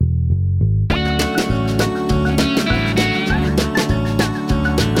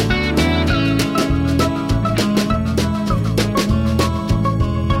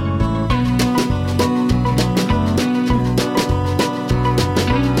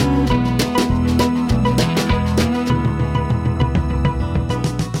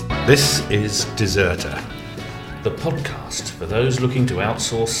This is Deserter. The podcast for those looking to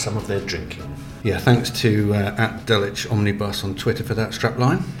outsource some of their drinking. Yeah, thanks to at Dulwich Omnibus on Twitter for that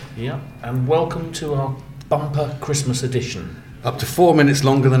strapline. Yeah, and welcome to our bumper Christmas edition. Up to 4 minutes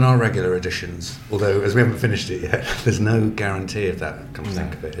longer than our regular editions. Although, as we haven't finished it yet, there's no guarantee of that, come to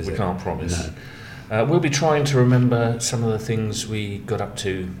think of it, is we it? can't promise. No. We'll be trying to remember some of the things we got up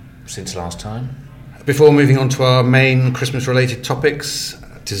to since last time. Before moving on to our main Christmas-related topics,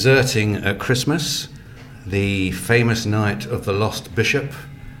 deserting at Christmas, the famous night of the lost bishop,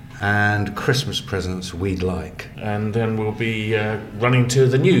 and Christmas presents we'd like. And then we'll be running to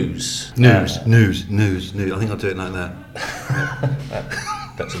the news. News. I think I'll do it like that.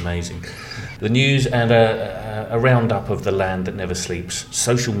 That's amazing. The news and a roundup of the land that never sleeps,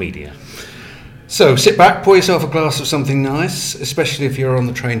 social media. So sit back, pour yourself a glass of something nice, especially if you're on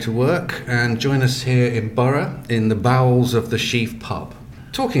the train to work, and join us here in Borough, in the bowels of the Sheaf Pub.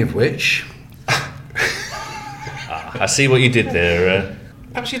 Talking of which... I see what you did there.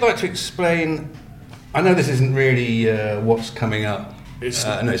 Perhaps you'd like to explain... I know this isn't really what's coming up. No,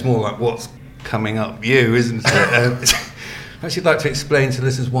 it's more like what's coming up you, isn't it? Perhaps you'd like to explain to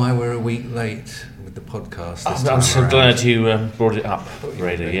listeners why we're a week late with the podcast this time I'm so around. glad you brought it up,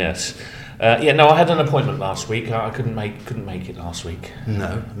 Raider, yes. I had an appointment last week. I couldn't make it last week.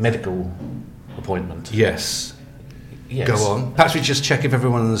 No. Medical appointment. Yes. Yes. Go on. Perhaps we just check if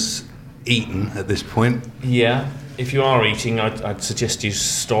everyone's eaten at this point. Yeah. If you are eating, I'd suggest you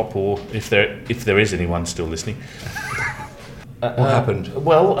stop, or if there is anyone still listening. What happened?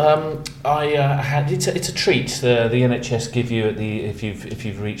 Well, I had it's a treat the NHS give you if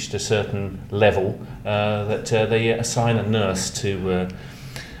you've reached a certain level that they assign a nurse to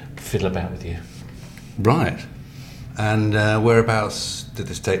fiddle about with you. Right. And whereabouts did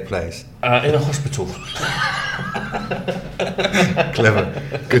this take place? In a hospital. Clever.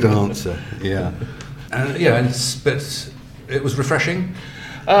 Good answer. Yeah. But it was refreshing.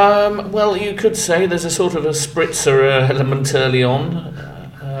 Well, you could say there's a sort of a spritzer element early on.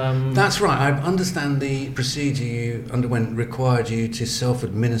 That's right. I understand the procedure you underwent required you to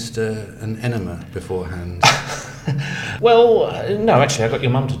self-administer an enema beforehand. Well, no, actually, I got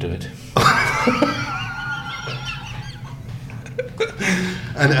your mum to do it.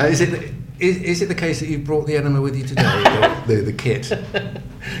 And is it the case that you brought the enema with you today, the kit?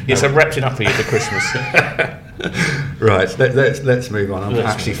 Yes, I wrapped it up for you for Christmas. Right, let's move on. I'm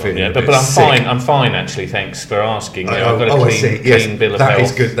actually feeling a bit but I'm sick. fine. I'm fine, actually. Thanks for asking. I've got a I see. clean bill of health. That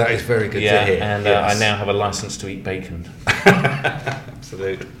is good. That is very good to hear. And yes. I now have a license to eat bacon.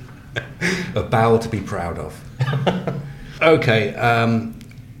 Absolutely. A bowel to be proud of. Okay,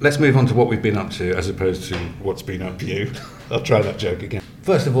 let's move on to what we've been up to as opposed to what's been up to you. I'll try that joke again.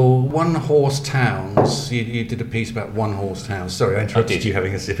 First of all, one-horse towns. You did a piece about one-horse towns. Sorry, I interrupted you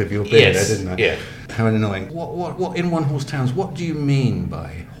having a sip of your beer there, didn't I? Yeah. How annoying. What in one-horse towns, what do you mean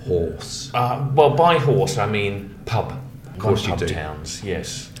by horse? Well, by horse, I mean pub. Of course you do. Towns,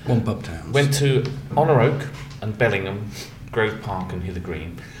 yes. One pub towns. Went to Honor Oak and Bellingham, Grove Park and Hither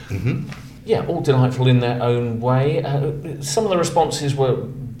Green. Mm-hmm. Yeah, all delightful in their own way. Some of the responses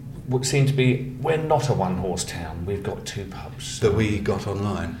would seem to be, we're not a one-horse town, we've got two pubs. That we got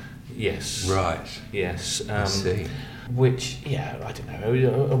online? Yes. Right. Yes. I see. Which, I don't know,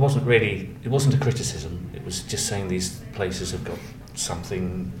 it wasn't a criticism, it was just saying these places have got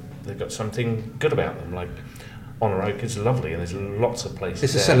something good about them, like Honor Oak is lovely and there's lots of places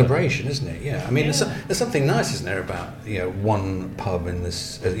It's a there. celebration, isn't it? Yeah. I mean, there's something nice, isn't there, about one pub in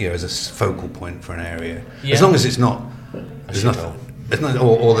this, as a focal point for an area. Yeah. As long as it's not, There's nothing.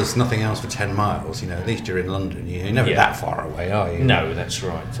 Or there's nothing else for 10 miles. At least you're in London. You're never that far away, are you? No, that's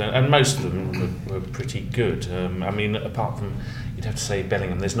right. And most of them were pretty good. Apart from, you'd have to say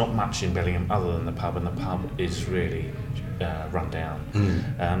Bellingham. There's not much in Bellingham other than the pub, and the pub is really run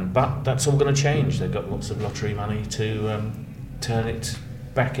down. But that's all going to change. They've got lots of lottery money to turn it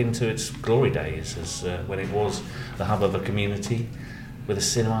back into its glory days, as when it was the hub of a community with a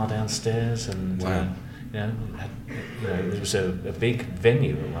cinema downstairs, and wow. It was a big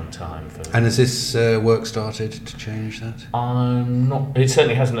venue at one time. And has this work started to change that? I'm not. It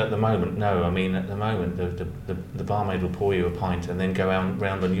certainly hasn't at the moment. No, I mean at the moment the barmaid will pour you a pint and then go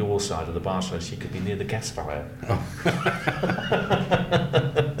round on your side of the bar so she could be near the gas fire. Oh.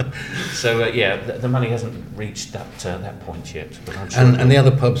 So the money hasn't reached that point yet. But I'm sure. And the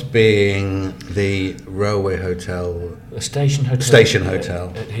other pubs being the Railway Hotel, the Station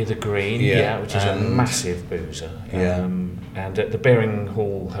Hotel at Hither Green, which is a massive boozer. And at the Bering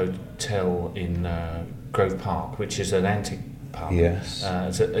Hall Hotel in Grove Park, which is an antique pub. Yes.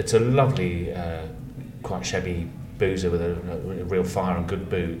 It's a lovely, quite shabby boozer with a real fire and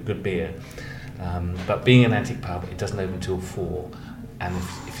good beer. But being an antique pub, it doesn't open till 4. And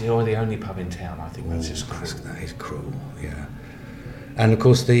if you're the only pub in town, I think that's just cruel. That is cruel, yeah. And of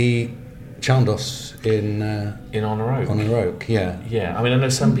course the Chandos in Honor Oak. Honor Oak, yeah. Yeah, I mean, I know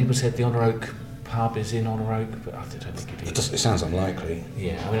some people said the Honor Oak pub is in Honor Oak, but I don't think it is. It sounds unlikely.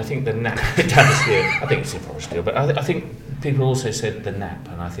 Yeah, I mean, I think the Nap, it does, yeah, I think it's in Forest Hill, but I think people also said the Nap,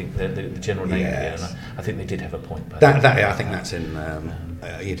 and I think the general name here, and I think they did have a point. But I think that's in,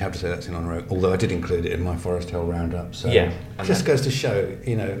 you'd have to say that's in Honor Oak, although I did include it in my Forest Hill roundup, so yeah, it just goes to show,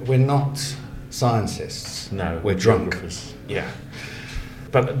 we're not scientists. No. We're drunk. Yeah.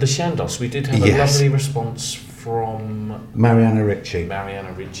 But the Chandos, we did have a lovely response from Mariana Ritchie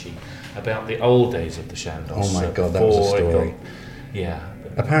about the old days of the Chandos. Oh my God, that was a story. Yeah.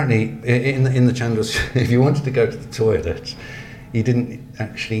 Apparently, in the Chandos, if you wanted to go to the toilet, you didn't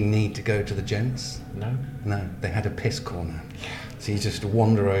actually need to go to the gents. No? No, they had a piss corner. So you just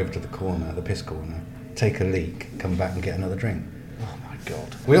wander over to the piss corner, take a leak, come back and get another drink. Oh my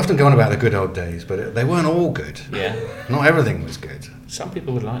God. We often go on about the good old days, but they weren't all good. Yeah. Not everything was good. Some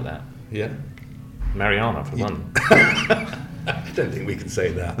people would like that. Yeah. Mariana, for one. I don't think we can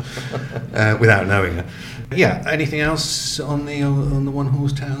say that without knowing her. Yeah. Anything else on the one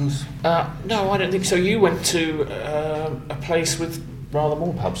horse towns? No, I don't think so. You went to a place with rather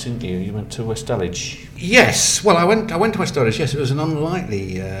more pubs, didn't you? You went to West Dulwich. Yes. Well, I went to West Dulwich. Yes, it was an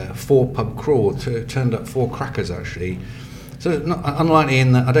unlikely 4-pub crawl. Turned up 4 crackers actually. So not unlikely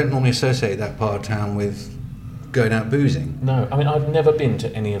in that I don't normally associate that part of town with going out boozing. No, I mean I've never been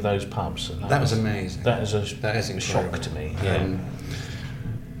to any of those pubs. And that was amazing. That is a incredible. Shock to me. Yeah.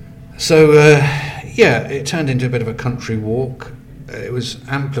 It turned into a bit of a country walk. It was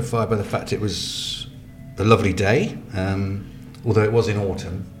amplified by the fact it was a lovely day, although it was in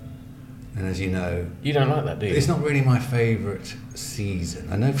autumn. And as you know, you don't like that, do you? It's not really my favourite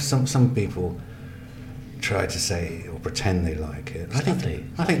season. I know some people try to say or pretend they like it. I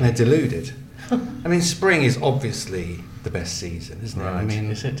think they're deluded. I mean, spring is obviously the best season, isn't it? Right. I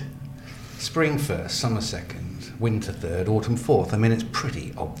mean, is it? Spring first, summer second, winter third, autumn fourth. I mean, it's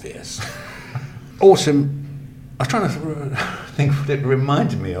pretty obvious. Autumn, I was trying to think what it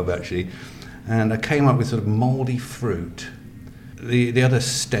reminded me of actually, and I came up with sort of mouldy fruit. The other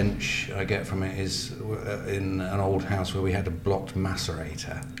stench I get from it is in an old house where we had a blocked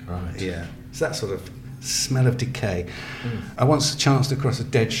macerator. Right. Yeah. It's that sort of smell of decay. I once chanced across a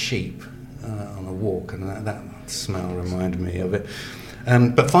dead sheep on a walk, and that smell reminded me of it.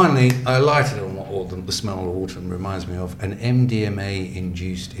 But finally, I alighted on what the smell of autumn reminds me of: an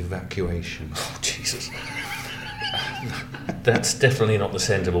MDMA-induced evacuation. Oh, Jesus. That's definitely not the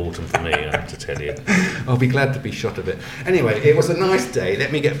scent of autumn for me, I have to tell you. I'll be glad to be shot of it. Anyway, it was a nice day.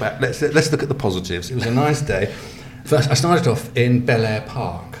 Let me get back. Let's look at the positives. It was a nice day. First, I started off in Bel Air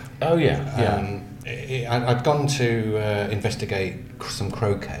Park. Oh, yeah. I'd gone to investigate some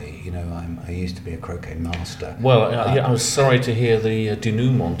croquet. I used to be a croquet master. Well, I was sorry to hear the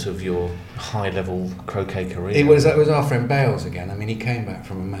denouement of your high-level croquet career. It was our friend Bales again. I mean, he came back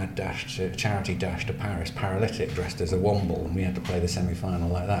from a mad charity dash to Paris, paralytic, dressed as a womble, and we had to play the semi-final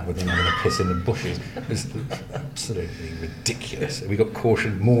like that with him having a piss in the bushes. It was absolutely ridiculous. We got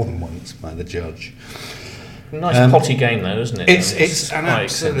cautioned more than once by the judge. Nice potty game though, isn't it? It's an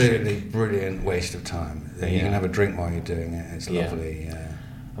absolutely brilliant waste of time. You can have a drink while you're doing it. It's lovely.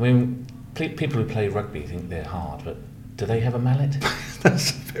 I mean, people who play rugby think they're hard, but do they have a mallet?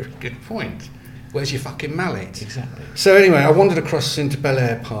 That's a very good point. Where's your fucking mallet? Exactly. So anyway, I wandered across into Bel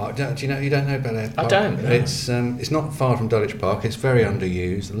Air Park. You don't know Bel Air Park? I don't. No. It's not far from Dulwich Park. It's very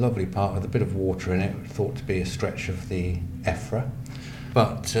underused. A lovely park with a bit of water in it. Thought to be a stretch of the Effra.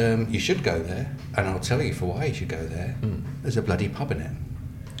 But you should go there, and I'll tell you for why you should go there. There's a bloody pub in it.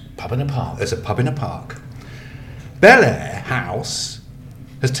 Pub in a park? There's a pub in a park. Bel Air House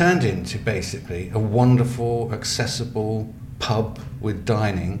has turned into basically a wonderful, accessible pub with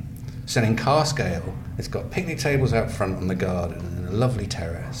dining, selling cask ale. It's got picnic tables out front on the garden and a lovely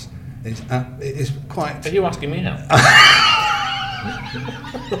terrace. It is quite... Are you asking me now?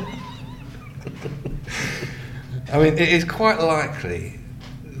 I mean, it is quite likely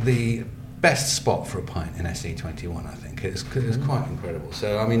the best spot for a pint in SE21, I think. It's quite incredible.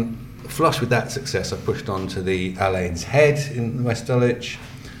 So, I mean, flush with that success, I pushed on to the Allane's Head in West Dulwich,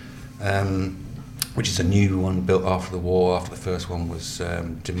 which is a new one built after the war, after the first one was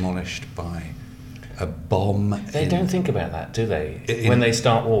demolished by a bomb. They don't think about that, do they? When they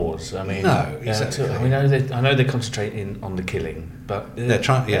start wars, I mean, no, exactly. I know they concentrate on the killing, but they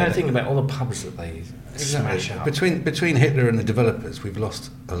don't think about all the pubs that they smash up. Between Hitler and the developers, we've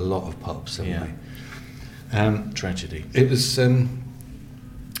lost a lot of pubs, haven't we? Tragedy. It was, the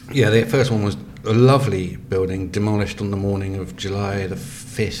first one was a lovely building demolished on the morning of July the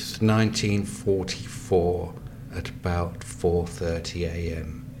 5th, 1944 at about 4:30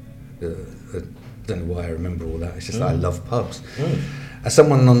 a.m. I don't know why I remember all that, it's just that I love pubs.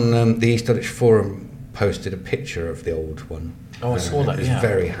 Someone on the East Dulwich Forum posted a picture of the old one. Oh, I saw that, It was yeah.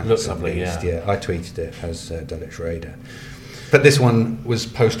 very handsome. Looks lovely, East, yeah. I tweeted it as Dulwich Raider. But this one was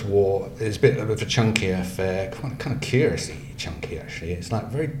post-war. It's a bit of a chunkier affair, kind of curiously chunky actually. It's like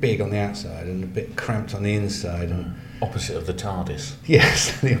very big on the outside and a bit cramped on the inside. And Opposite of the TARDIS.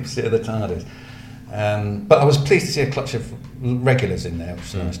 yes, the opposite of the TARDIS. But I was pleased to see a clutch of regulars in there, which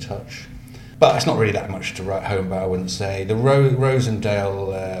is a nice touch. But it's not really that much to write home about, I wouldn't say. The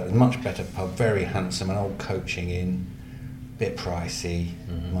Rosendale, much better pub, very handsome, an old coaching inn, bit pricey.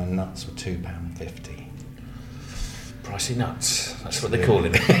 My nuts were £2.50. Pricey nuts, that's what they call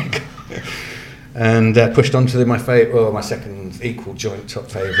it. And pushed on to my second equal joint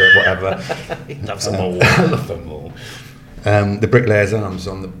top favourite, whatever. He loves them all. I love them all. The Bricklayer's Arms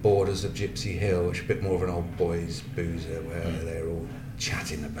on the borders of Gypsy Hill, which is a bit more of an old boys boozer, where they're all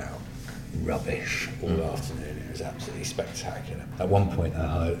chatting about rubbish all afternoon. It was absolutely spectacular. At one point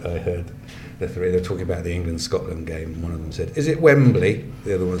I heard the three, they were talking about the England-Scotland game, and one of them said, "Is it Wembley?"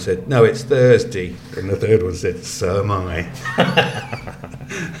 The other one said, "No, it's Thursday." And the third one said, "So am I." I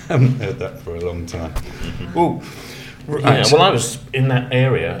haven't heard that for a long time. Ooh, right. Yeah, well, I was in that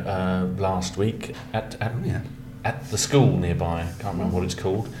area last week at the school nearby. I can't remember what it's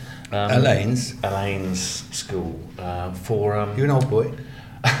called. Elaine's school for. You an old boy?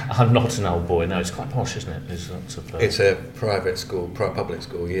 I'm not an old boy. No, it's quite posh, isn't it? There's lots of. It's a private school, public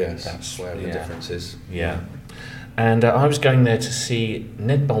school. Yes, That's where the difference is. Yeah, and I was going there to see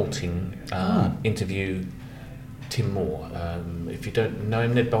Ned Boulting interview Tim Moore. If you don't know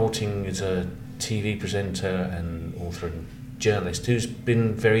him, Ned Boulting is a TV presenter and author and journalist who's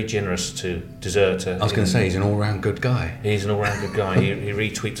been very generous to Deserter. I was going to say he's an all-round good guy. He's an all-round good guy. he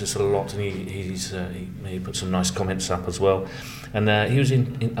retweets us a lot, and he put some nice comments up as well. And he was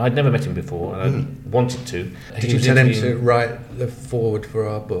in. I'd never met him before, and I wanted to. Did you tell him to write the foreword for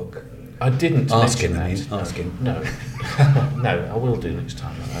our book? I didn't ask mention him. that. Ask him. No, no, I will do next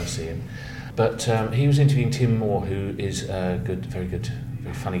time I see him. But he was interviewing Tim Moore, who is a very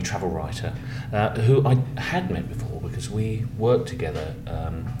funny travel writer, who I had met before because we worked together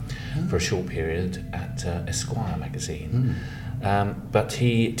for a short period at Esquire magazine. But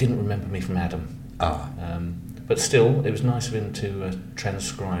he didn't remember me from Adam. But still, it was nice of him to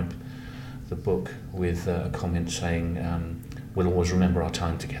transcribe the book with a comment saying, "We'll always remember our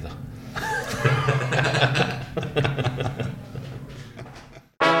time together."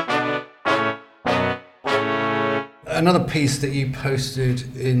 Another piece that you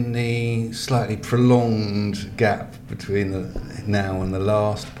posted in the slightly prolonged gap between the now and the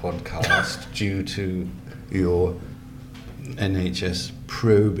last podcast due to your NHS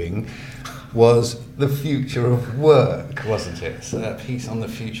probing was the future of work, wasn't it? So a piece on the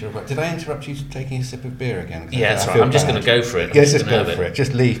future of work. Did I interrupt you taking a sip of beer again? Yeah, that's right. I'm just going to go for it. Yes, just go for it.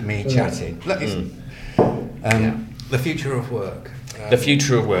 Just leave me chatting. The future of work. The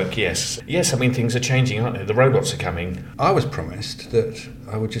future of work, yes. Yes, I mean, things are changing, aren't they? The robots are coming. I was promised that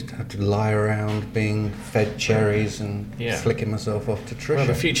I would just have to lie around being fed cherries and flicking myself off to Trisha. Well,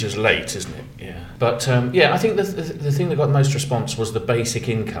 the future's late, isn't it? Yeah. But, I think the thing that got the most response was the basic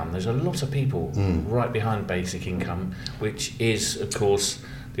income. There's a lot of people right behind basic income, which is, of course,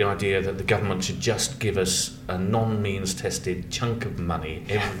 the idea that the government should just give us a non-means-tested chunk of money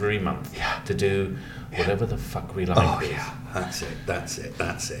every month to do whatever the fuck we like. Oh, yeah, that's it. That's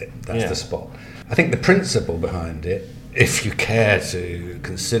the spot. I think the principle behind it, if you care to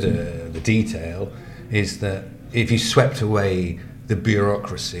consider the detail, is that if you swept away the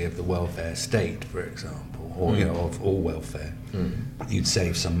bureaucracy of the welfare state, for example, or of all welfare, you'd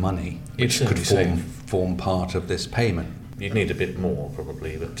save some money, which could form part of this payment. You'd need a bit more,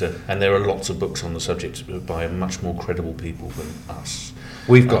 probably, but and there are lots of books on the subject by much more credible people than us.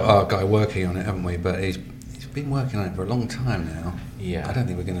 We've got our guy working on it, haven't we? But he's been working on it for a long time now. Yeah. I don't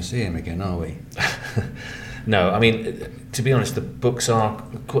think we're going to see him again, are we? No, I mean, to be honest, the books are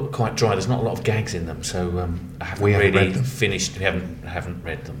quite dry. There's not a lot of gags in them, so I haven't really finished. We haven't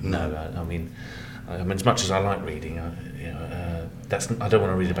read them. No, I mean, as much as I like reading, I don't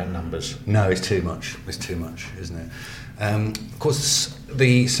want to read about numbers. No, it's too much. It's too much, isn't it? Of course,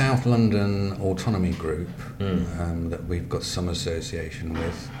 the South London Autonomy Group that we've got some association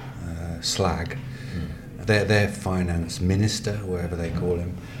with, SLAG, their finance minister, wherever they call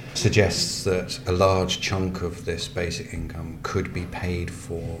him, suggests that a large chunk of this basic income could be paid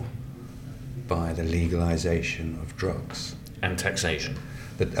for by the legalisation of drugs. And taxation.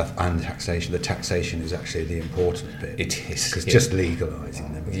 And taxation. The taxation is actually the important bit. It is. Because just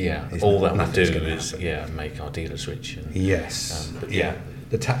legalising them. All that would do is make our dealers rich. And, yes. But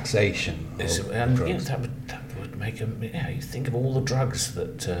the taxation of drugs. That would make them. You think of all the drugs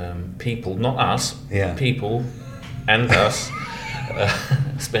that people, not us, people and us,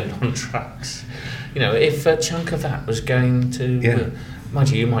 spend on drugs. If a chunk of that was going to, mind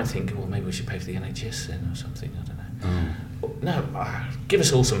you might think, well, maybe we should pay for the NHS then or something. I don't know. No, give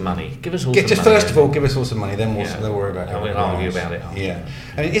us all some money. Give us all some money. First of all, give us all some money, then we'll worry about it. We'll argue about it. Yeah.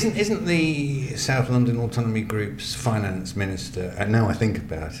 I mean, isn't the South London Autonomy Group's finance minister, and now I think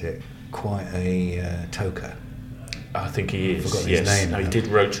about it, quite a toker? I think he is. Forgot his name. No, he did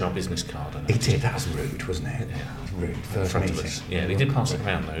roach our business card. He did. That was rude, wasn't it? Yeah, that was rude. First meeting. Yeah, he did pass it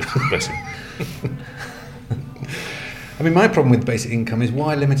around though. Bless him. I mean, my problem with basic income is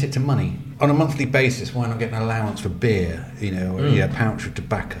why limit it to money? On a monthly basis, why not get an allowance for beer, a pouch of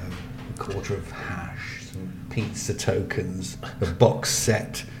tobacco, a quarter of hash, some pizza tokens, a box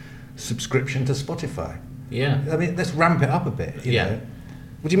set subscription to Spotify? Yeah. I mean, let's ramp it up a bit, you know.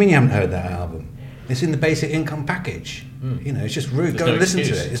 What do you mean you haven't heard that album? It's in the basic income package. It's just rude. Go and listen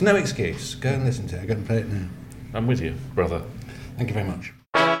to it. There's no excuse. Go and listen to it. Go and play it now. I'm with you, brother. Thank you very much.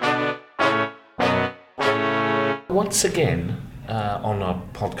 Once again, on our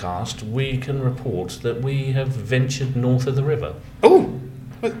podcast, we can report that we have ventured north of the river. Oh!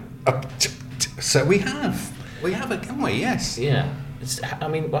 So we have. We have, haven't we? Yes. Yeah.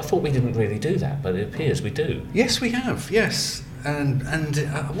 I thought we didn't really do that, but it appears we do. Yes, we have. Yes. And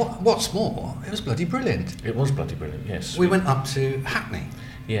what's more, it was bloody brilliant. It was bloody brilliant, yes. We went up to Hackney.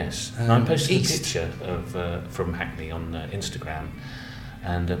 Yes. I posted a picture from Hackney on Instagram,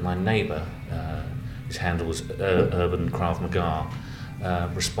 and my neighbour, his handle was Urban Krav Maga,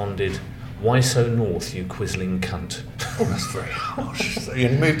 responded, "Why so north, you quizzling cunt?" Oh, that's very harsh. So you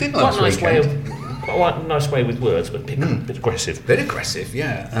moved in last quite a nice way with words, but a bit aggressive. Bit aggressive,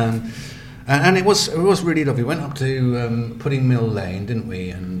 yeah. And it was really lovely. We went up to Pudding Mill Lane, didn't we?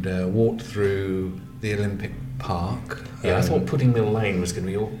 And walked through the Olympic Park. Yeah, I thought Pudding Mill Lane was going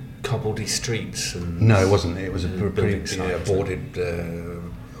to be all cobbledy streets. And no, it wasn't. It was a pretty boarded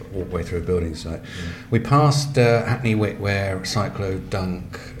walkway through a building site. We passed Hackney Wick, where Cyclo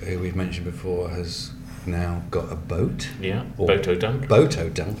Dunk, who we've mentioned before, has now got a boat. Yeah, Boto Dunk.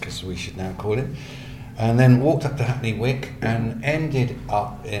 Boto Dunk, as we should now call it. And then walked up to Hackney Wick and ended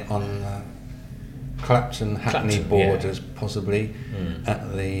up on Clapton Hackney borders, possibly,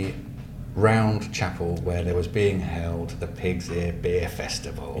 at the round chapel where there was being held the Pig's Ear Beer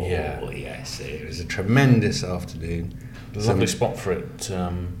Festival. Yeah. Yes, it was a tremendous afternoon. Lovely spot for it.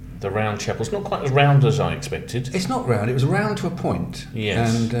 The round chapel's not quite as round as I expected. It's not round, it was round to a point.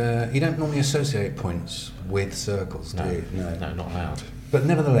 Yes. And you don't normally associate points with circles, do you? No, not allowed. But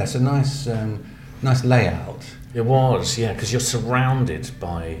nevertheless, a nice layout. It was, yeah, because you're surrounded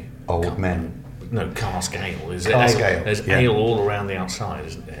by old men. No, cask ale. There's ale all around the outside,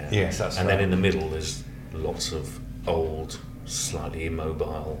 isn't there? Yes, that's and right. then in the middle there's lots of old, slightly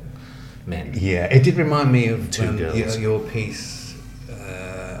immobile men. Yeah, it did remind me of two girls. Your piece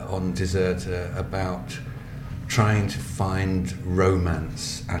on Deserter about trying to find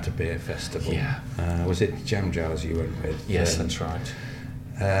romance at a beer festival. Yeah. Was it Jam Jars you went with? Yes, that's right.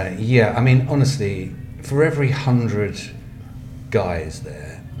 Yeah, I mean, honestly, for every 100 guys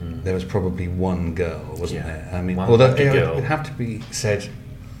there was probably one girl, wasn't there? I mean, although it would have to be said,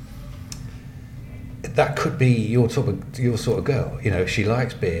 that could be your sort of girl. You know, she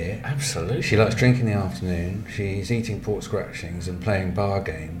likes beer. Absolutely. She likes drinking in the afternoon. She's eating pork scratchings and playing bar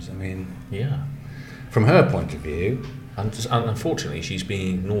games. I mean, yeah. From her point of view. And unfortunately, she's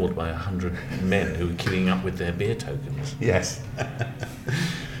being ignored by 100 men who are queuing up with their beer tokens. Yes.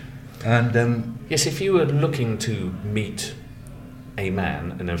 And yes, if you were looking to meet a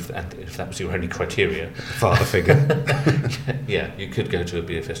man, and if that was your only criteria, father figure, yeah, you could go to a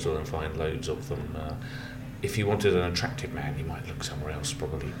beer festival and find loads of them. If you wanted an attractive man, you might look somewhere else,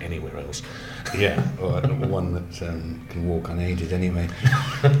 probably anywhere else. Yeah, or one that can walk unaided anyway.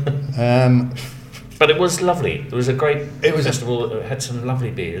 But it was lovely. It was a great festival. It had some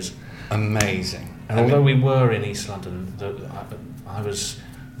lovely beers. Amazing. And although we were in East London, I was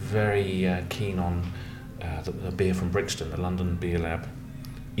very keen on the beer from Brixton, the London Beer Lab,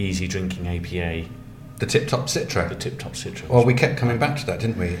 easy drinking APA. The Tip Top Citra. The Tip Top Citra. Well, we kept coming back to that,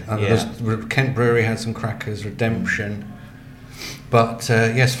 didn't we? Kent Brewery had some crackers, Redemption. But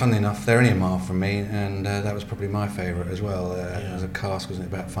yes, funnily enough, they're only a mile from me, and that was probably my favourite as well. It was a cask,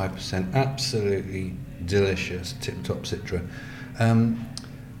 wasn't it, about 5%. Absolutely delicious Tip Top Citra.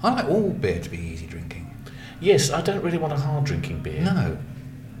 I like all beer to be easy drinking. Yes, I don't really want a hard drinking beer. No.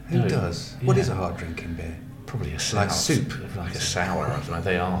 Who No. does? Yeah. What is a hard drinking beer? Probably a sour. Like soup. Like a sour. I don't know.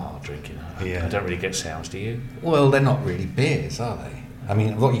 They are hard drinking. Yeah. I don't really get sours, do you? Well, they're not really beers, are they? I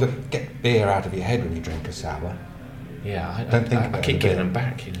mean, what, you got to get beer out of your head when you drink a sour. Yeah, Don't I keep getting them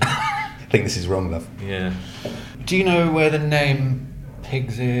back, you know. I think this is wrong, love. Yeah. Do you know where the name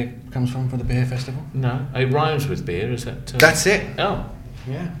Pig's Ear comes from for the beer festival? No, it rhymes with beer, is that... That's it. Oh,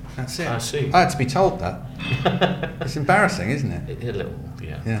 Yeah, that's it. I see. I had to be told that. It's embarrassing, isn't it? a little,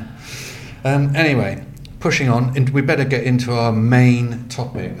 yeah. Yeah. Anyway, pushing on, and we better get into our main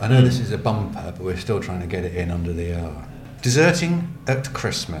topic. I know this is a bumper, but we're still trying to get it in under the hour. Deserting at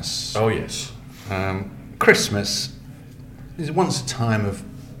Christmas. Oh, yes. Christmas is once a time of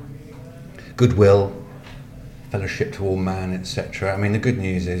goodwill, fellowship to all man, etc. I mean, the good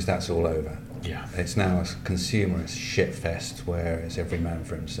news is that's all over. Yeah. It's now a consumerist shitfest where it's every man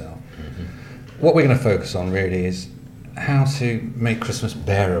for himself. What we're going to focus on really is how to make Christmas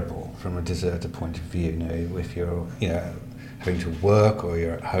bearable from a deserter point of view. You know, if you're, having to work or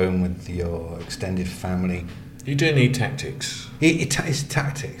you're at home with your extended family. You do need tactics. It's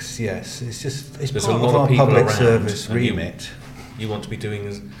tactics, yes. It's There's part a lot of our people public around, service and you- remit. You want to be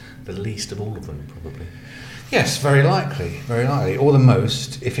doing the least of all of them, probably. Yes, very likely, or the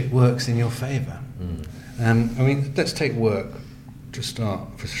most if it works in your favour. I mean, let's take work to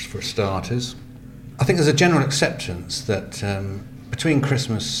start for starters. I think there's a general acceptance that between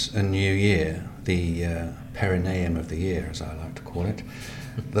Christmas and New Year, the perineum of the year, as I like to call it,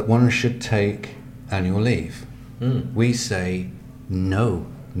 that one should take annual leave. We say no,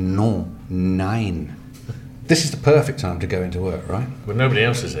 nein. This is the perfect time to go into work, right? When nobody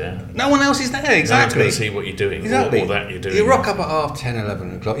else is there. No one else is there, No one's exactly. going to see what you're doing Exactly. or that you're doing. You rock up at 10:30,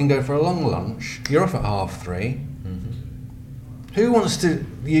 11 o'clock, you can go for a long lunch, you're off at 3:30. Who wants to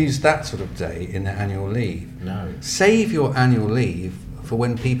use that sort of day in their annual leave? No. Save your annual leave for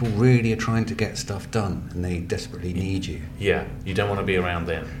when people really are trying to get stuff done and they desperately need you. Yeah, you don't want to be around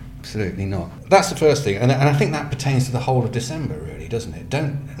then. Absolutely not. That's the first thing, and I think that pertains to the whole of December, really, doesn't it?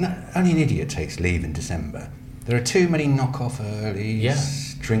 Only an idiot takes leave in December. There are too many knock-off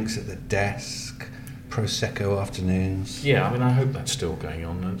earlies, drinks at the desk, Prosecco afternoons. Yeah, I mean, I hope that's still going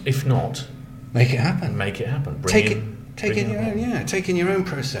on. And if not, Make it happen. make it happen. Take in your own, take in your own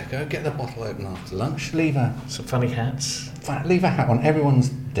Prosecco, get the bottle open after lunch, leave a Some funny hats. hat on everyone's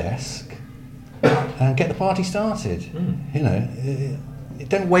desk, and get the party started. You know,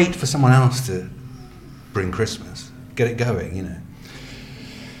 don't wait for someone else to bring Christmas. Get it going, you know.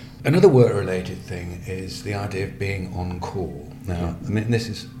 Another work-related thing is the idea of being on call. Now, I mean, this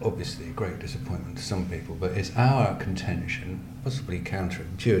is obviously a great disappointment to some people, but it's our contention, possibly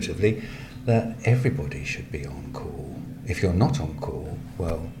counterintuitively, that everybody should be on call. If you're not on call,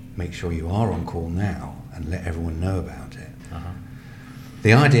 well, make sure you are on call now and let everyone know about it.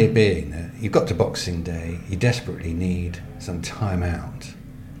 The idea being that you've got to Boxing Day, you desperately need some time out.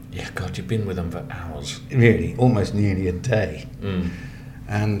 Yeah, God, you've been with them for hours. Really, almost nearly a day.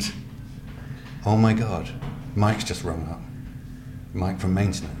 And, oh my God, Mike's just rung up. Mike from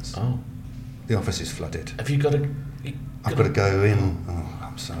maintenance. Oh. The office is flooded. Have you got to... I've got to go in. Oh,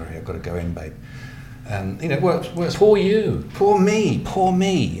 I'm sorry, I've got to go in, babe. Works. Poor you. Poor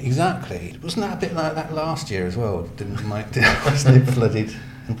me, exactly. Wasn't that a bit like that last year as well? Didn't Mike, wasn't it flooded?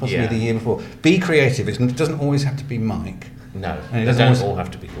 And possibly the year before. Be creative, it doesn't always have to be Mike. No, And it they doesn't don't always- all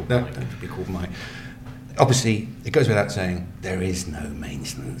have to be called Don't Mike. have to be called Mike. Obviously, it goes without saying, there is no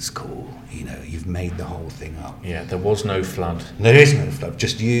maintenance call. You know, you've made the whole thing up. Yeah, there was no flood. There is no flood,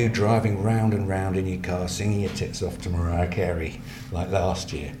 just you driving round and round in your car, singing your tits off to Mariah Carey, like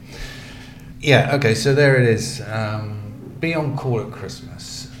last year. Yeah, okay, so there it is. Be on call at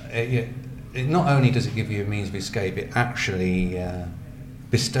Christmas. It not only does it give you a means of escape, it actually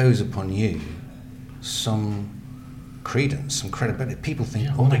bestows upon you some credence, some credibility. People think,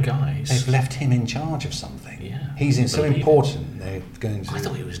 Yeah, what a guy. they've left him in charge of something. Yeah. He's so Believe it. important, they're going to... I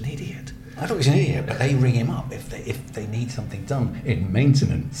thought he was an idiot. I thought he was an idiot, but they ring him up if they need something done in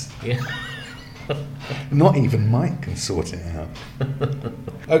maintenance. Yeah. Not even Mike can sort it out.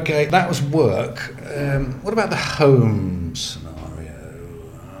 Okay, that was work. What about the home scenario?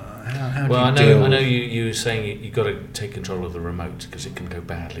 How Well, do you deal? I know you were saying you've got to take control of the remote because it can go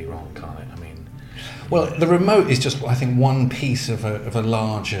badly wrong, can't it? I mean... Well, the remote is just, I think, one piece of a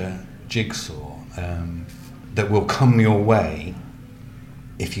larger jigsaw that will come your way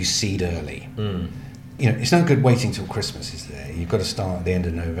if you seed early. You know, it's no good waiting till Christmas is there. You've got to start at the end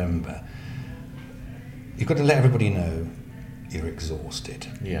of November. You've got to let everybody know you're exhausted.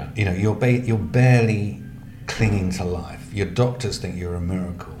 Yeah. You know, you're barely clinging to life. Your doctors think you're a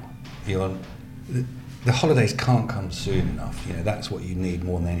miracle. The holidays can't come soon enough. That's what you need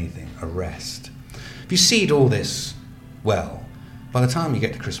more than anything, a rest. If you seed all this well, by the time you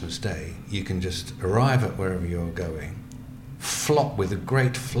get to Christmas Day, you can just arrive at wherever you're going, flop with a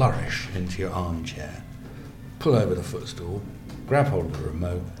great flourish into your armchair, pull over the footstool, grab hold of the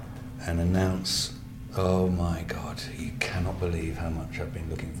remote, and announce, "Oh my God, you cannot believe how much I've been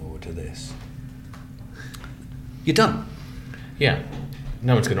looking forward to this." You're done. Yeah.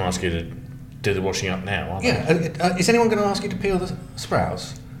 No one's going to ask you to do the washing up now, are they? Yeah. Is anyone going to ask you to peel the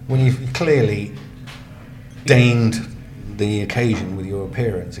sprouts when you've clearly deigned the occasion with your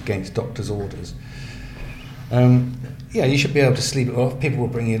appearance against doctor's orders? You should be able to sleep it off. People will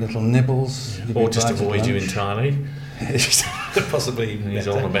bring you little nibbles. Or just avoid you entirely. Possibly. He's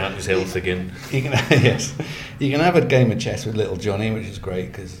all about his health again. You can have a game of chess with little Johnny, which is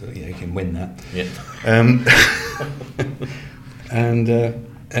great because you can win that. Yeah. And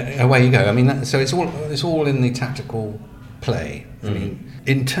away you go. I mean, so it's all in the tactical play. I mean,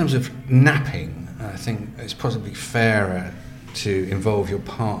 in terms of napping, I think it's possibly fairer to involve your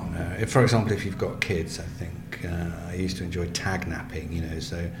partner. For example, if you've got kids, I think I used to enjoy tag napping.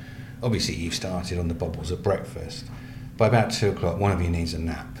 So obviously you've started on the bobbles at breakfast. By about 2 o'clock, one of you needs a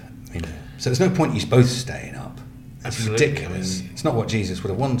nap. So there's no point you both staying up. That's Absolutely. ridiculous. It's not what Jesus would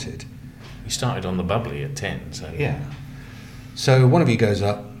have wanted. You started on the bubbly at 10, so... Yeah. So one of you goes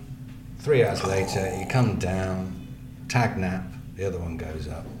up, 3 hours later, you come down, tag nap, the other one goes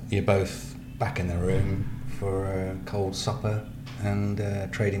up. You're both back in the room for a cold supper and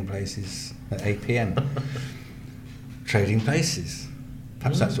trading places at 8 p.m. Trading places.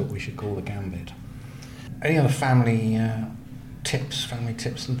 Perhaps that's what we should call the gambit. Any other family tips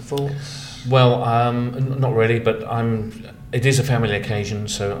and thoughts? Well, not really, but it is a family occasion,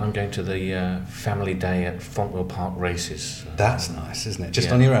 so I'm going to the family day at Fontwell Park Races. That's nice, isn't it?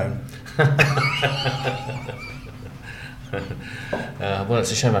 Just on your own? Well,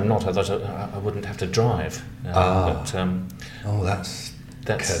 it's a shame I'm not. I thought I wouldn't have to drive. But, that's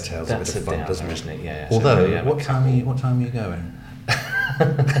curtails a bit of fun, doesn't it? Isn't it? Yeah. Although, so, what time are you going?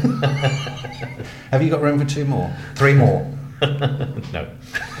 Have you got room for 2 more? 3 more? No.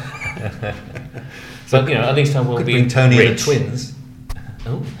 But at least I will could be bring Tony rich. and the twins.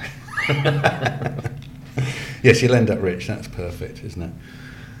 Oh. Yes, you'll end up rich. That's perfect, isn't it?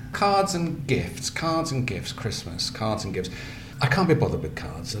 Cards and gifts, Christmas, cards and gifts. I can't be bothered with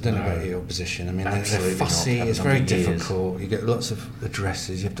cards. I don't know about your position. I mean, they're fussy. It's very difficult. You get lots of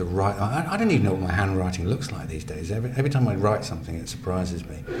addresses. You have to write. I don't even know what my handwriting looks like these days. Every time I write something, it surprises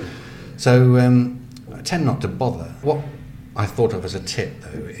me. So I tend not to bother. What I thought of as a tip,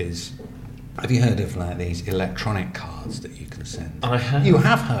 though, is, have you heard of these electronic cards that you can send? I have. You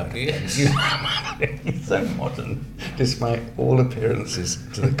have heard? Yes. It's so modern, despite all appearances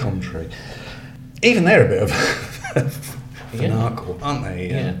to the contrary. Even they're a bit of fanarkle, aren't they?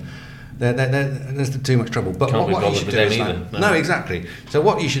 Yeah. There's too much trouble. But Can't be what you bothered should with do them is either. no, exactly. So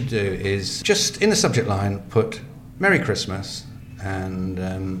what you should do is just in the subject line put Merry Christmas, and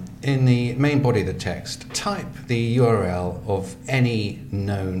in the main body of the text type the URL of any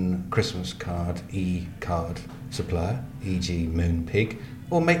known Christmas card e-card supplier, e.g. Moonpig,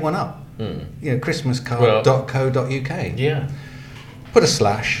 or make one up. Christmascard.co.uk. Yeah. Put a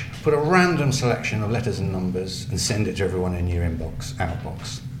slash, put a random selection of letters and numbers, and send it to everyone in your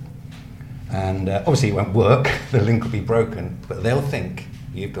outbox. And obviously it won't work, the link will be broken, but they'll think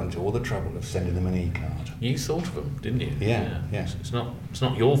you've gone to all the trouble of sending them an e-card. You thought of them, didn't you? Yeah. It's not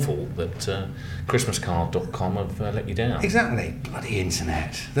your fault that Christmascard.com have let you down. Exactly. Bloody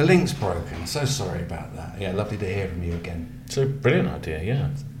internet. The link's broken. So sorry about that. Yeah, lovely to hear from you again. It's a brilliant idea,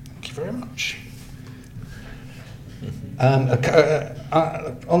 yeah. Thank you very much. On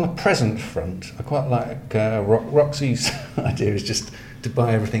the present front, I quite like Roxy's idea is just to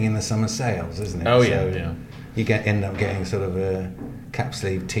buy everything in the summer sales, isn't it? Oh, yeah, yeah. You end up getting sort of a cap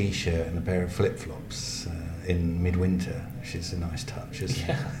sleeve T-shirt and a pair of flip-flops in midwinter, which is a nice touch, isn't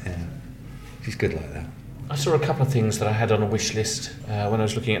it? Yeah. She's good like that. I saw a couple of things that I had on a wish list when I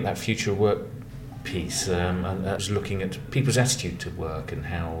was looking at that future work piece, and I was looking at people's attitude to work and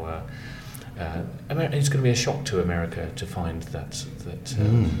how it's going to be a shock to America to find that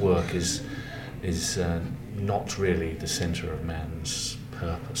work is not really the centre of man's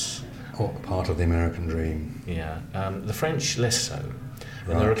purpose. Or part of the American dream. Yeah, the French less so.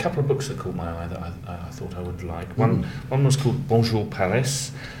 And there are a couple of books that caught my eye that I thought I would like. One was called Bonjour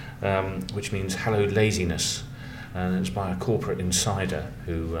Paresse, which means hello laziness, and it's by a corporate insider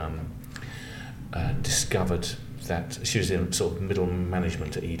who discovered that she was in sort of middle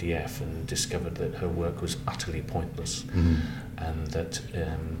management at EDF and discovered that her work was utterly pointless, and that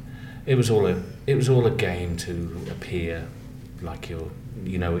it was all a game to appear like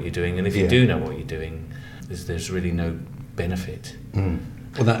you know what you're doing, and if you do know what you're doing, there's really no benefit.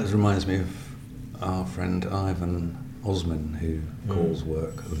 Well, that reminds me of our friend Ivan Osman, who calls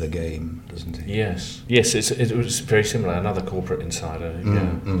work the game, doesn't he? Yes, it was very similar. Another corporate insider,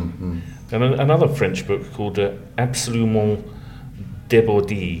 and another French book called Absolument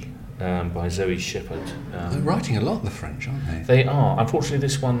Débordé by Zoe Shepherd. They're writing a lot, the French, aren't they? They are. Unfortunately,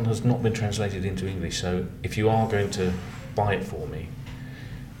 this one has not been translated into English. So, if you are going to buy it for me,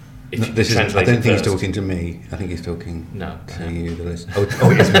 I don't think he's talking to me. I think he's talking to you, the listener.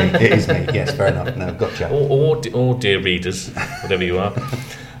 Oh, it is me. It is me. Yes, fair enough. No, gotcha. Or dear readers, whatever you are.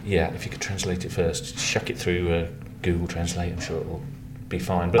 Yeah, if you could translate it first, chuck it through Google Translate. I'm sure it will be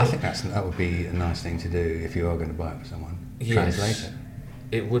fine. But I think that would be a nice thing to do if you are going to buy it for someone. Yes, translate it.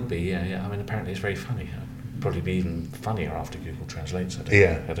 It would be. Yeah. I mean, apparently it's very funny. It'd probably be even funnier after Google Translates. I don't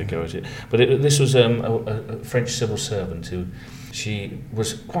know how to go at it. But this was a French civil servant who. She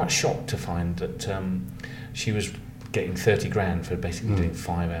was quite shocked to find that she was getting 30 grand for basically doing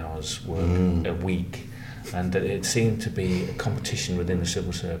 5 hours work a week, and that it seemed to be a competition within the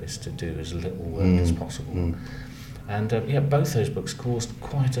civil service to do as little work as possible. And both those books caused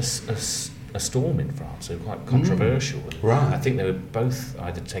quite a storm in France. They were quite controversial. Right. I think they were both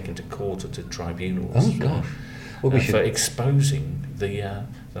either taken to court or to tribunals. Oh gosh. Well, for exposing the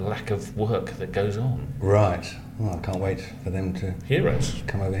lack of work that goes on. Right. Well, I can't wait for them to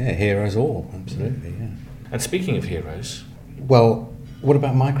come over here. Heroes all, absolutely, yeah. And speaking of heroes... Well, what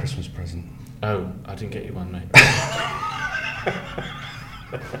about my Christmas present? Oh, I didn't get you one, mate.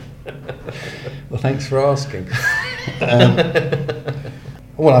 Well, thanks for asking.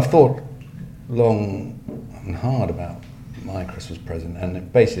 Well, I've thought long and hard about my Christmas present, and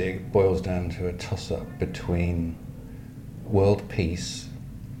it basically boils down to a toss-up between world peace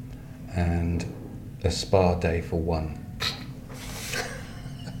and a spa day for one.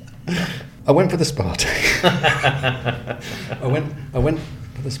 I went for the spa day. I went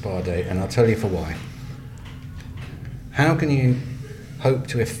for the spa day, and I'll tell you for why. How can you hope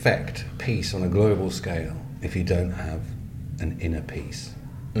to effect peace on a global scale if you don't have an inner peace?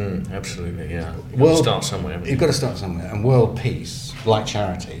 Absolutely, yeah. You've got to start somewhere. You've got to start somewhere, and world peace, like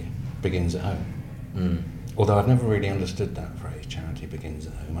charity, begins at home. Although I've never really understood that phrase, charity begins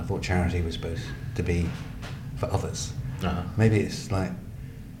at home. I thought charity was supposed to be for others. Maybe it's like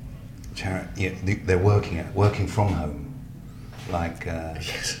they're working from home. Like,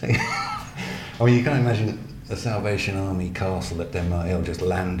 yes. I mean, you can't imagine the Salvation Army castle at Denmark Hill just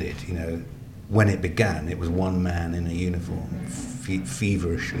landed, when it began, it was one man in a uniform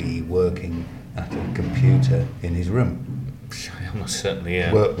feverishly working at a computer in his room. Almost certainly,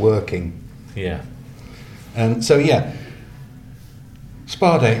 yeah. Working. Yeah.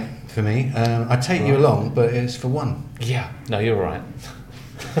 Spa day for me. I'd take you along, but it's for one. Yeah, no, you're right.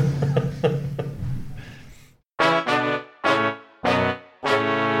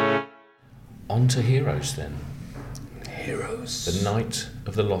 On to heroes then. Heroes. The Knight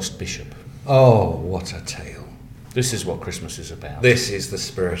of the Lost Bishop. Oh, what a tale. This is what Christmas is about. This is the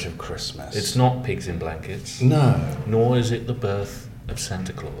spirit of Christmas. It's not pigs in blankets. No. Nor is it the birth of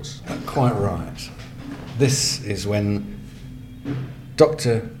Santa Claus. Quite right. This is when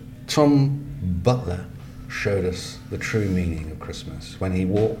Dr. Tom Butler showed us the true meaning of Christmas, when he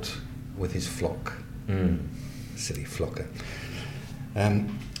walked with his flock. Silly flocker.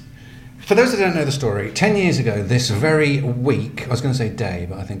 For those that don't know the story, 10 years ago this very week, I was going to say day,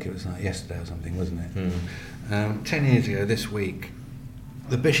 but I think it was like yesterday or something, wasn't it? 10 years ago this week,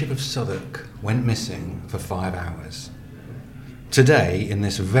 the Bishop of Southwark went missing for 5 hours. Today, in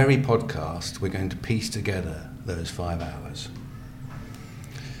this very podcast, we're going to piece together those 5 hours.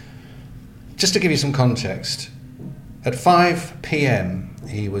 Just to give you some context, at 5 p.m.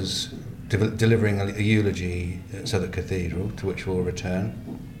 he was delivering a eulogy at Southwark Cathedral, to which we'll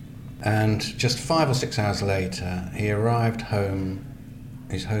return. And just 5 or 6 hours later, he arrived home.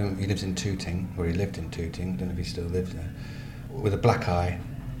 His home, he lives in Tooting, or he lived in Tooting, I don't know if he still lives there, with a black eye,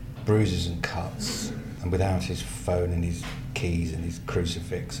 bruises and cuts, and without his phone and his keys and his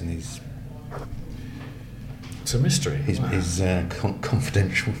crucifix and his... It's a mystery. His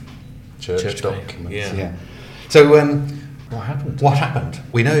confidential church documents. Yeah. So, what happened? What happened?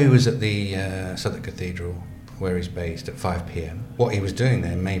 We know he was at the Southwark Cathedral, where he's based, at 5 p.m. What he was doing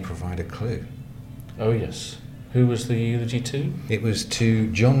there may provide a clue. Oh, yes. Who was the eulogy to? It was to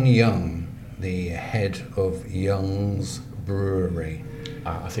John Young, the head of Young's Brewery.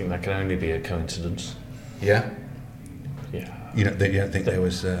 I think that can only be a coincidence. Yeah? Yeah. You don't think there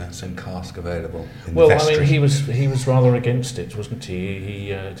was some cask available in Well, the I vestry? mean, he was rather against it, wasn't he?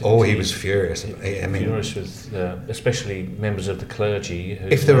 He was furious. I mean, furious with, especially members of the clergy. Who,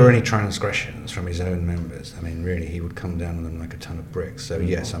 if there were any transgressions from his own members, I mean, really, he would come down on them like a ton of bricks. So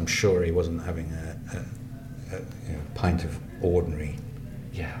yes, I'm sure he wasn't having a pint of ordinary.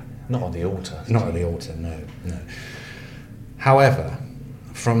 Yeah, not on the altar. Not at the altar, no. However,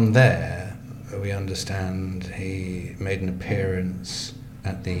 from there, we understand he made an appearance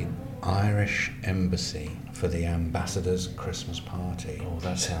at the Irish Embassy for the ambassador's Christmas party. Oh,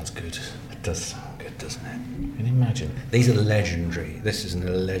 that sounds good. It does sound good, doesn't it? Can you imagine? These are legendary. This is a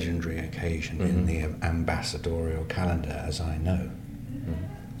legendary occasion in the ambassadorial calendar, as I know.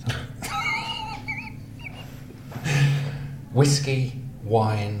 Whiskey,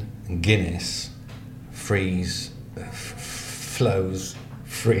 wine, and Guinness flows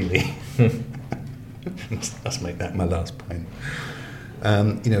freely. Let's make that my last point.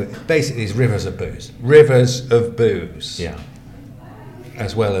 Basically, it's rivers of booze. Rivers of booze. Yeah,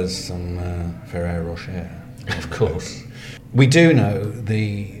 As well as some Ferrero Rocher. of course. We do know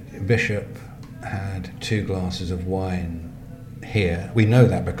the bishop had 2 glasses of wine here. We know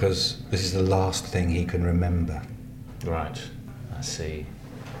that because this is the last thing he can remember. Right, I see.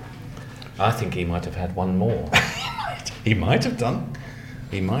 I think he might have had one more. He might have done.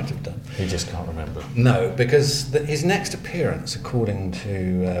 He might have done. He just can't remember. No, because his next appearance, according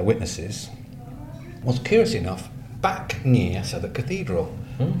to witnesses, was, curious enough, back near Southwark Cathedral,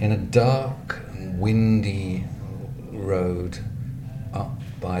 in a dark and windy road up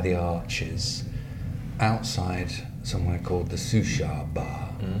by the arches, outside somewhere called the Sushar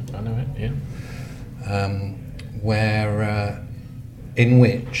Bar, I know it, yeah. in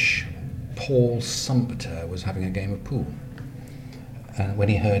which Paul Sumpter was having a game of pool. When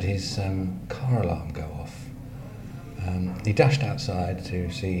he heard his car alarm go off, he dashed outside to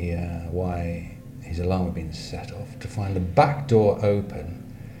see why his alarm had been set off, to find the back door open.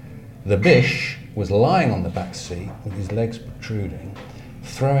 The bish was lying on the back seat with his legs protruding,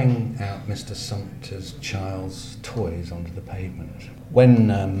 throwing out Mr. Sumpter's child's toys onto the pavement.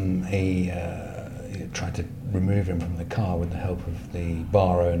 When he tried to remove him from the car with the help of the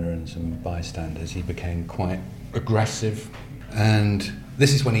bar owner and some bystanders, he became quite aggressive. And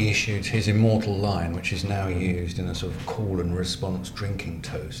this is when he issued his immortal line, which is now used in a sort of call and response drinking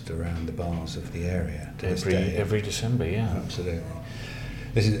toast around the bars of the area. To this day. Every December, yeah. Absolutely.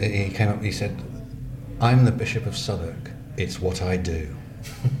 He came up and he said, "I'm the Bishop of Southwark. It's what I do."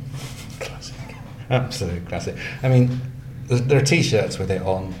 Classic. Absolute classic. I mean, there are T-shirts with it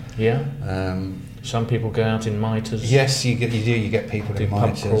on. Yeah. Some people go out in mitres. Yes, you get people Do in pub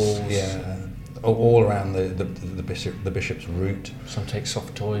mitres. crawls. Yeah. All around the bishop's route. Some take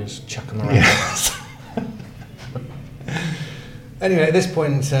soft toys, chuck them around. Yes. Anyway, at this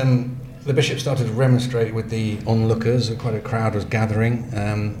point, the bishop started to remonstrate with the onlookers. Quite a crowd was gathering.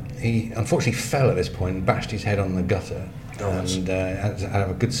 He unfortunately fell at this point and bashed his head on the gutter and had to have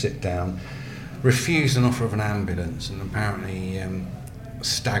a good sit down. Refused an offer of an ambulance and apparently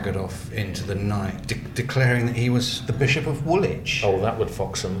staggered off into the night, declaring that he was the Bishop of Woolwich. Oh, that would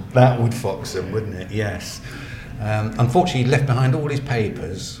fox them. That would fox him, wouldn't it? Yes. Unfortunately, he left behind all his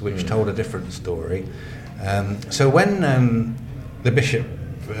papers, which told a different story. So when the bishop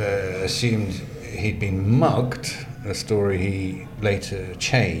assumed he'd been mugged, a story he later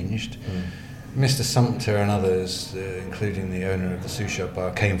changed, Mr. Sumpter and others, including the owner of the sous chef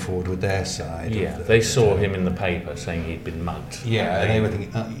bar, came forward with their side. Yeah, they saw him in the paper saying he'd been mugged. Yeah, and they were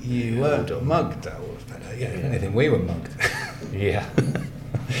thinking, you weren't mugged, old fella. Yeah, if anything, we were mugged. Yeah.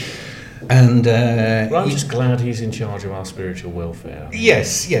 And Well, I'm just glad he's in charge of our spiritual welfare.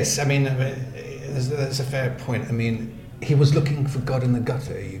 Yes. I mean, that's a fair point. I mean, he was looking for God in the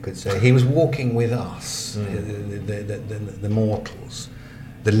gutter, you could say. He was walking with us, the mortals,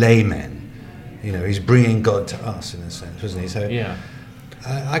 the laymen. You know, he's bringing God to us in a sense, wasn't he? So Yeah.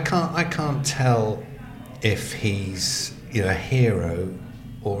 I can't tell if he's a hero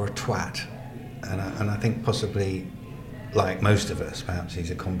or a twat, and I think possibly, like most of us, perhaps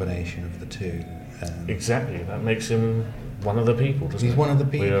he's a combination of the two. Exactly. That makes him one of the people, doesn't it? He's one of the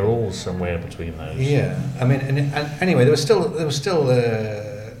people. We are all somewhere between those. Yeah, I mean, and anyway, there was still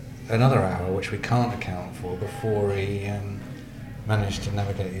another hour which we can't account for before he managed to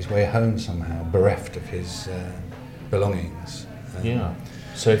navigate his way home somehow, bereft of his belongings. Yeah.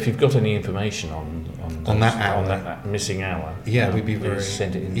 So if you've got any information on that hour, on that missing hour, we'd be very.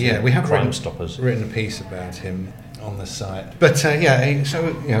 send it in. We have Crime Stoppers. written a piece about him on the site. But so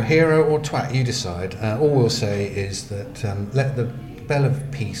hero or twat, you decide. All we'll say is that let the bell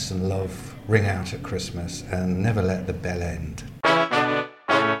of peace and love ring out at Christmas and never let the bell end.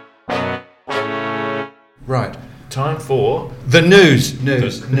 Right. Time for The news. Yeah,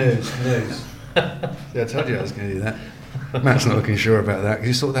 I told you I was going to do that. Matt's not looking sure about that. Can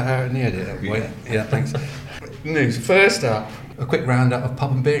you sort that out in the edit? Yeah, thanks. News. First up, a quick roundup of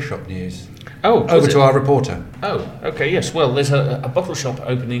pub and beer shop news. Over to our reporter. Oh, okay, yes. Well, there's a bottle shop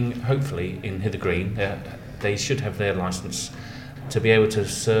opening, hopefully, in Hither Green. They should have their licence to be able to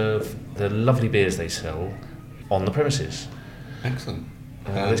serve the lovely beers they sell on the premises. Excellent.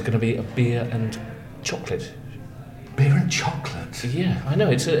 There's going to be a beer and chocolate. Beer and chocolate? Yeah, I know.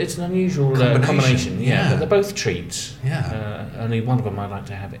 It's an unusual combination. Yeah, but they're both treats. Yeah. Only one of them I like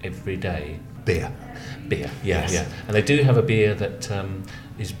to have every day. Beer. Yeah. And they do have a beer that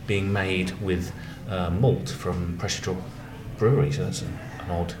is being made with malt from Pressure Drop Brewery, so that's an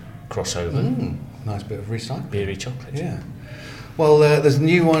odd crossover. Nice bit of recycling. Beery chocolate. Yeah. Well, there's a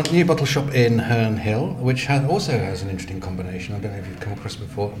new bottle shop in Herne Hill, which also has an interesting combination. I don't know if you've come across it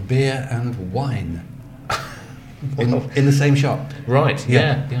before. Beer and wine. In the same shop. Right,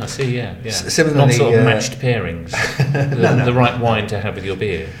 yeah, I see, yeah. Similarly, not sort of matched pairings. The right wine to have with your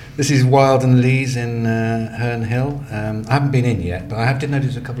beer. This is Wild and Lee's in Herne Hill. I haven't been in yet, but I did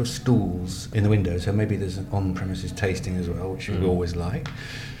notice a couple of stalls in the window, so maybe there's an on-premises tasting as well, which we always like.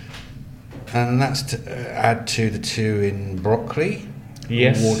 And that's to add to the two in Brockley.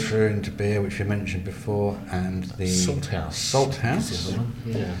 Yes. Water into beer, which we mentioned before, and the Salt House.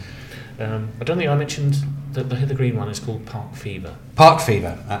 Yeah. I don't think I mentioned that the Hither Green one is called Park Fever. Park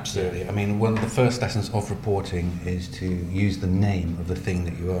Fever, absolutely. I mean, one of the first lessons of reporting is to use the name of the thing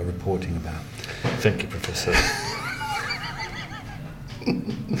that you are reporting about. Thank you, Professor.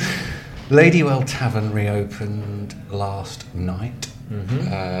 Ladywell Tavern reopened last night. Mm-hmm.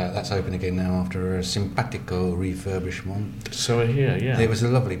 That's open again now after a simpatico refurbishment. So I hear, yeah. It was a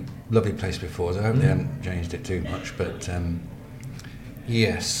lovely place before, so I hope they haven't changed it too much. But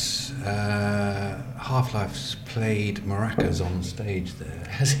yes, Half-Life's played maracas on stage there.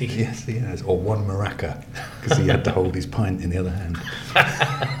 Has he? Yes, he has. Or one maraca, because he had to hold his pint in the other hand.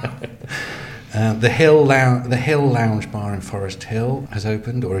 The Hill Lounge Bar in Forest Hill has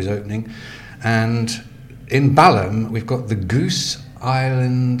opened, or is opening. And in Balham, we've got the Goose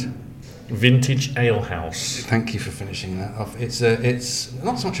Island Vintage Ale House. Thank you for finishing that off. It's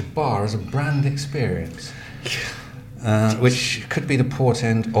not so much a bar as a brand experience. Which could be the port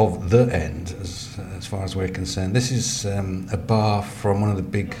end of the end, as far as we're concerned. This is a bar from one of the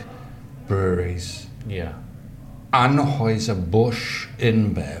big breweries. Yeah. Anheuser-Busch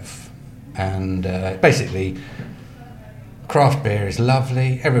InBev. And basically, craft beer is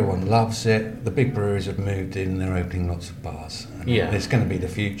lovely, everyone loves it. The big breweries have moved in, they're opening lots of bars. Yeah. It's going to be the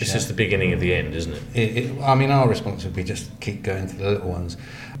future. It's just the beginning of the end, isn't it? I mean, our response would be just keep going to the little ones.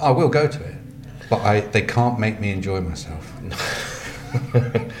 I will go to it. But they can't make me enjoy myself.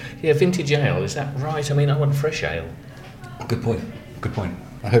 Yeah, vintage ale, is that right? I mean, I want fresh ale. Good point.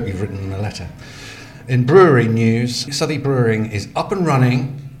 I hope you've written a letter. In brewery news, Southey Brewing is up and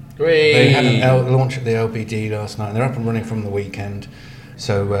running. Hooray! They had an launch at the LBD last night, and they're up and running from the weekend.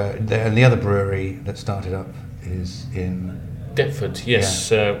 So, and the other brewery that started up is in Deptford, yes.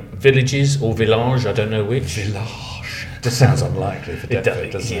 Villages or Village, I don't know which. Village. Just sounds unlikely for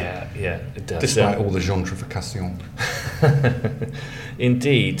Deptford, doesn't it? Yeah, it does. Despite all the gentrification.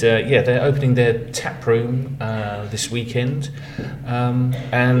 Indeed, they're opening their tap room this weekend,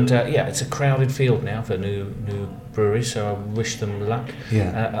 and it's a crowded field now for new breweries. So I wish them luck.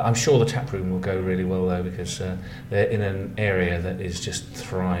 Yeah. I'm sure the tap room will go really well though, because they're in an area that is just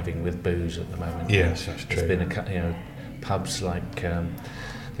thriving with booze at the moment. Yes, that's true. There's been pubs like.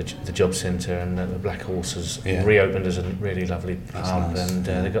 The Job Centre and the Black Horse has reopened as a really lovely pub, nice. and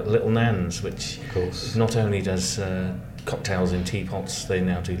they've got Little Nan's, which of course not only does cocktails in teapots, they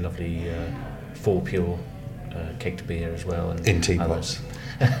now do lovely Four Pure caked beer as well. And in teapots.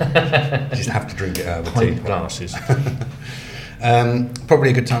 You just have to drink it out of a teapot. Glasses. Probably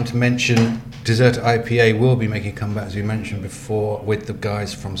a good time to mention Deserter IPA will be making a comeback, as we mentioned before, with the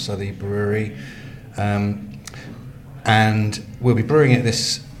guys from Southey Brewery. And we'll be brewing it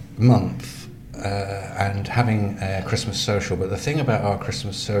this month and having a Christmas social. But the thing about our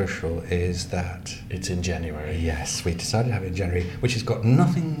Christmas social is that it's in January. Yes, we decided to have it in January, which has got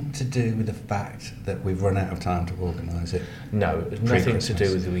nothing to do with the fact that we've run out of time to organise it. No, nothing to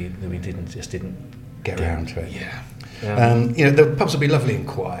do with that we didn't get around to it. Yeah. The pubs will be lovely and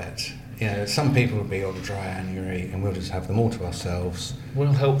quiet. Some people will be on dry January, and we'll just have them all to ourselves.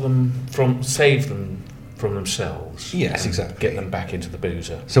 We'll help them save them from themselves. Yes, exactly. Get them back into the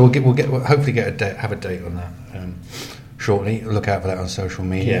boozer. So we'll hopefully have a date on that shortly. Look out for that on social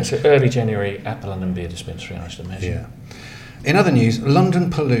media. Yeah, so early January at the London Beer Dispensary, I should imagine. Yeah. In other news,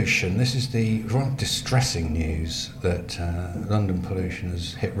 London pollution. This is the rather distressing news that London pollution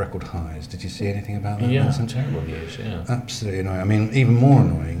has hit record highs. Did you see anything about that? Yeah, Vincent? terrible news, yeah. Absolutely annoying. I mean, even more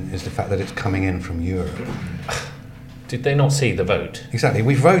annoying is the fact that it's coming in from Europe. Did they not see the vote? Exactly.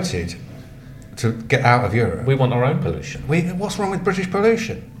 We voted to get out of Europe. We want our own pollution. What's wrong with British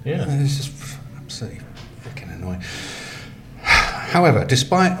pollution? Yeah. It's just absolutely freaking annoying. However,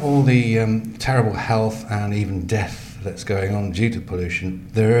 despite all the terrible health and even death that's going on due to pollution,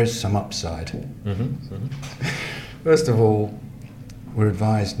 there is some upside. First of all, we're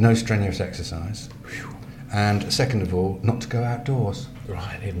advised no strenuous exercise, and second of all, not to go outdoors.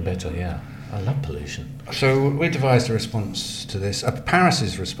 Right, even better, yeah. I love pollution. So we devised a response to this.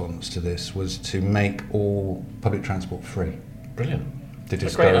 Paris's response to this was to make all public transport free. Brilliant. To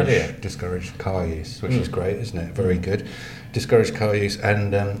That's a great idea. discourage car use, which is great, isn't it? Very good. Discourage car use,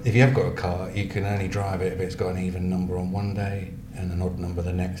 and if you have got a car, you can only drive it if it's got an even number on one day and an odd number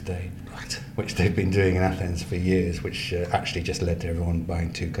the next day. Right. Which they've been doing in Athens for years, which actually just led to everyone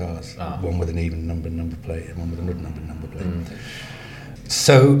buying two cars, one with an even number plate and one with an odd number plate.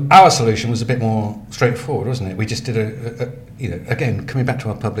 So our solution was a bit more straightforward, wasn't it? We just did again, coming back to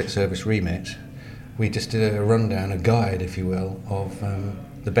our public service remit, we just did a rundown, a guide, if you will, of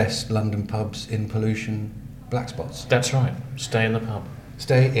the best London pubs in pollution black spots. That's right. Stay in the pub.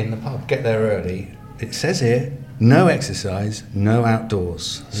 Stay in the pub. Get there early. It says here, no exercise, no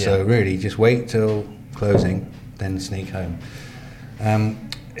outdoors. Yeah. So really, just wait till closing, then sneak home.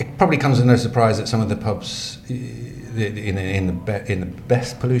 It probably comes as no surprise that some of the pubs in the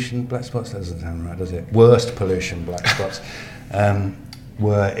best pollution black spots, that doesn't sound right, does it? Worst pollution black spots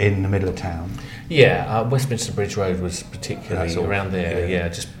were in the middle of town. Yeah, Westminster Bridge Road was particularly all, around there. yeah. Yeah,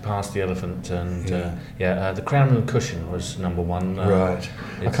 just past the Elephant, and the Crown and Cushion was number one. Right.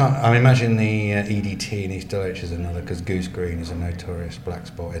 I imagine the EDT in East Dulwich is another, because Goose Green is a notorious black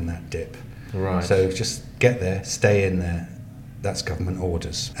spot in that dip. Right. So just get there, stay in there. That's government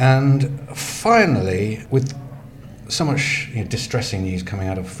orders. And finally, with so much distressing news coming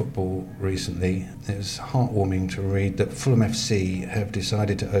out of football recently, it was heartwarming to read that Fulham FC have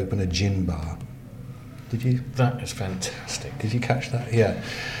decided to open a gin bar. Did you? That is fantastic. Did you catch that? Yeah.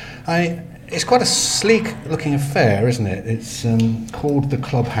 It's quite a sleek-looking affair, isn't it? It's called the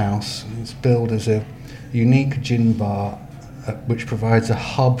Clubhouse. It's billed as a unique gin bar which provides a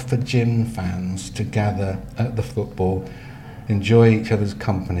hub for gin fans to gather at the football, enjoy each other's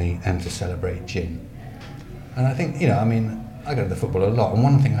company, and to celebrate gin. And I think, I go to the football a lot, and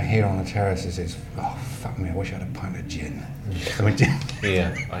one thing I hear on the terraces is, oh, fuck me, I wish I had a pint of gin.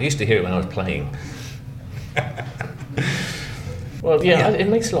 Yeah, I used to hear it when I was playing. Well, yeah, it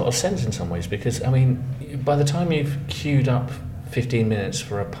makes a lot of sense in some ways, because, by the time you've queued up 15 minutes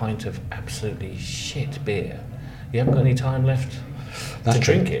for a pint of absolutely shit beer, you haven't got any time left to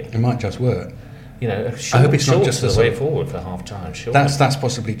drink it. It might just work. I hope it's not just the way forward for half time. Sure, that's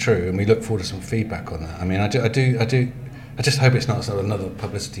possibly true, and we look forward to some feedback on that. I just hope it's not sort of another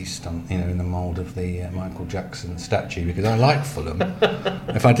publicity stunt, in the mould of the Michael Jackson statue, because I like Fulham.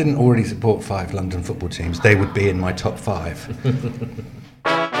 If I didn't already support 5 London football teams, they would be in my top 5.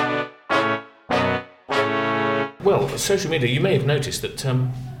 Well, social media, you may have noticed that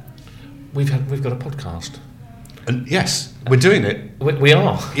we've got a podcast. And yes, we're doing it. We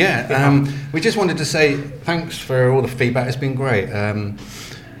are. Yeah. We just wanted to say thanks for all the feedback. It's been great.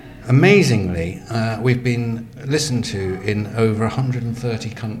 Amazingly, we've been listened to in over 130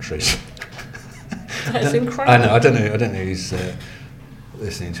 countries. That's incredible. I know. I don't know who's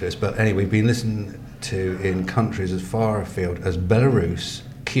listening to us, but anyway, we've been listened to in countries as far afield as Belarus,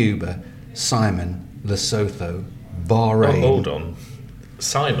 Cuba, Simon, Lesotho, Bahrain. Oh, hold on,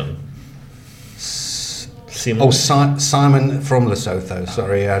 Simon. Simon from Lesotho.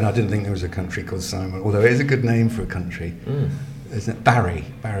 Sorry, and I didn't think there was a country called Simon, although it is a good name for a country. Isn't it? Barry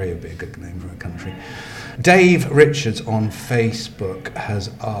would be a good name for a country. Dave Richards on Facebook has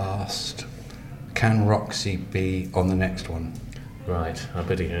asked, can Roxy be on the next one? Right, I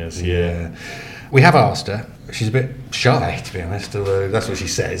bet he has, yeah. We have asked her. She's a bit shy, to be honest, although that's what she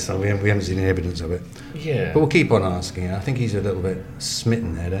says, so we haven't seen any evidence of it. Yeah. But we'll keep on asking her. I think he's a little bit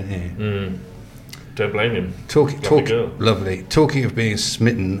smitten there, don't you? Don't blame him. Lovely. Talking of being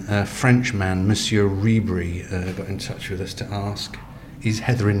smitten, a French man, Monsieur Ribéry, got in touch with us to ask, is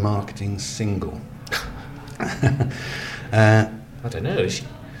Heather in Marketing single? I don't know, is she?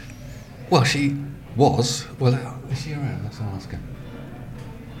 Well, she was. Well, is she around? Let's ask her.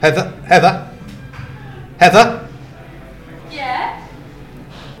 Heather? Yeah?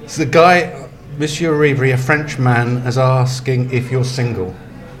 It's the guy Monsieur Reverie, a French man, is asking if you're single.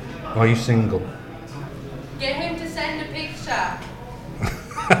 Are you single? Get him to send a picture.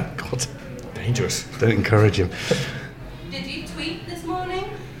 God, Dangerous. don't encourage him. Did you tweet this morning?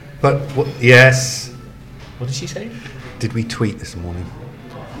 But yes, What did she say? did we tweet this morning?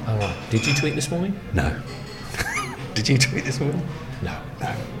 Oh, right. Did you tweet this morning? No. Did you tweet this morning? No.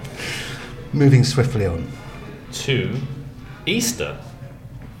 No. Moving swiftly on. To Easter.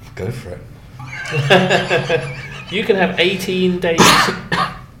 Go for it. You can have 18 days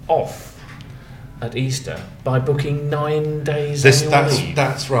off at Easter by booking 9 days annual leave.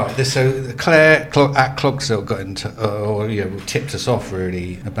 That's right. So Claire at Clogsill got tipped us off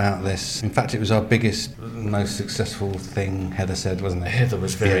really about this. In fact, it was our biggest, most successful thing. Heather said, wasn't it? Heather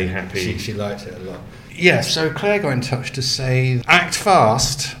was very happy. She liked it a lot. Yeah. So Claire got in touch to say, act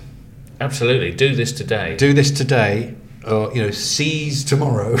fast. Absolutely. Do this today. Do this today, or seize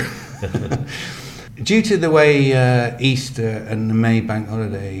tomorrow. Due to the way Easter and the May bank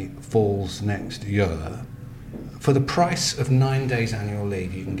holiday falls next year, for the price of 9 days annual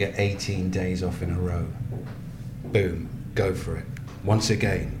leave, you can get 18 days off in a row. Boom, go for it. Once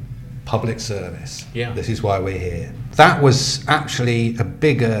again, public service. Yeah. This is why we're here. That was actually a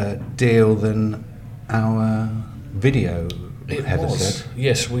bigger deal than our video, It Heather was. said.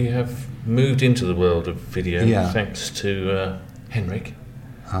 Yes, we have moved into the world of video thanks to Henrik.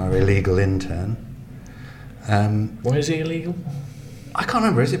 Our illegal intern. Why is he illegal? I can't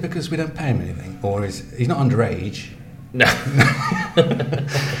remember. Is it because we don't pay him anything, or he's not underage? No.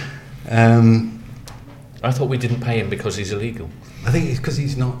 I thought we didn't pay him because he's illegal. I think it's because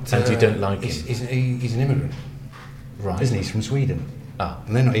he's not. And you don't like him. He's an immigrant, Right. isn't he? He's from Sweden, Ah,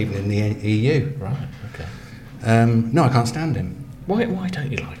 and they're not even in the EU. right. Okay. No, I can't stand him. Why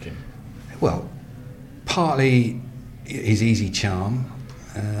don't you like him? Well, partly his easy charm.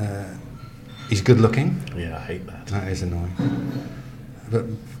 He's good looking. Yeah, I hate that. That is annoying. But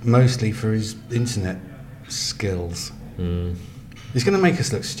mostly for his internet skills. He's going to make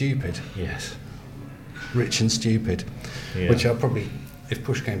us look stupid. Yes. Rich and stupid. Yeah. Which I'll probably, if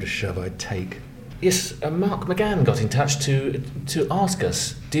push came to shove, I'd take. Yes, Mark McGann got in touch to ask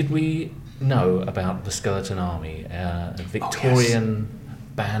us, did we know about the Skeleton Army, a Victorian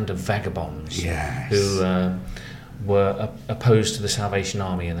band of vagabonds Yes. who were opposed to the Salvation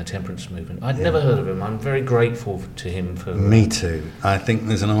Army and the temperance movement. I'd never heard of him. I'm very grateful to him for... Me too. I think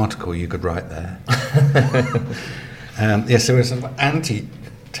there's an article you could write there. Yes, there was an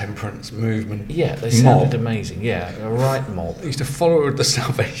anti-temperance movement. Yeah, they mob. sounded amazing. Yeah, a right mob. They used to follow the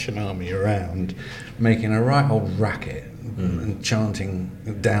Salvation Army around, making a right old racket and chanting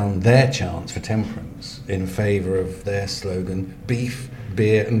down their chants for temperance in favour of their slogan, beef,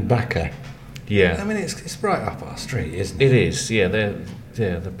 beer and bacca. Yeah. I mean, it's right up our street, isn't it? It is, yeah. They're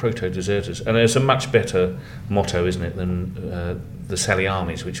the proto-deserters. And it's a much better motto, isn't it, than the Sally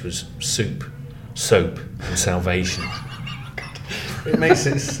Armies, which was soup, soap and salvation. It makes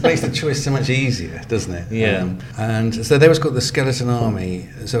the choice so much easier, doesn't it? Yeah. And so they was called the Skeleton Army,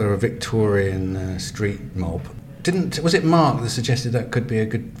 sort of a Victorian street mob. Was it Mark that suggested that could be a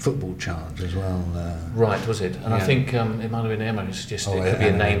good football chant as well? Right, was it? And I Yeah. think it might have been Emma who suggested Oh, it could be a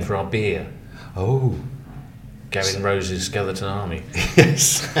Emma. name for our beer. Oh, Gavin Rose's Skeleton Army.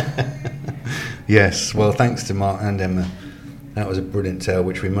 yes. Yes, well, thanks to Mark and Emma. That was a brilliant tale,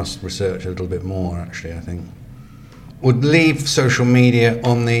 which we must research a little bit more, actually, I think. We'll leave social media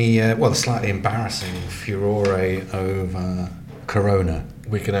on the slightly embarrassing furore over Corona.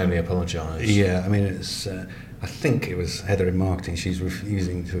 We can only apologise. Yeah, I mean, it's. I think it was Heather in marketing. She's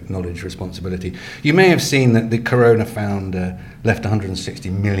refusing to acknowledge responsibility. You may have seen that the Corona founder left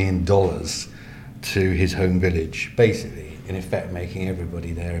 $160 million to his home village, basically, in effect, making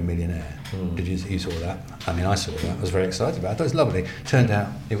everybody there a millionaire. Did you saw that? I mean, I saw that. I was very excited about it. I thought it was lovely. Turned out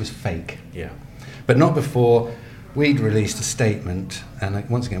it was fake. Yeah. But not before we'd released a statement, and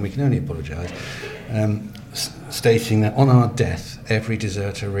once again, we can only apologise, stating that on our death, every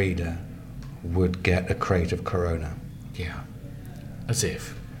deserter reader would get a crate of Corona. Yeah. As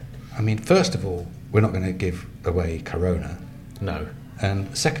if. I mean, first of all, we're not going to give away Corona, No.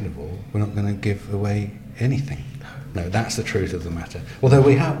 and second of all, we're not going to give away anything. No, that's the truth of the matter. Although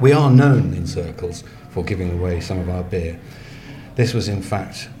we are known in circles for giving away some of our beer. This was, in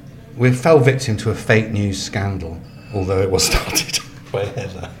fact, we fell victim to a fake news scandal, although it was started by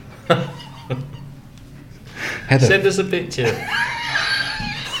Heather. Heather, Send us a picture.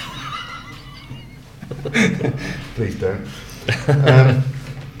 please don't.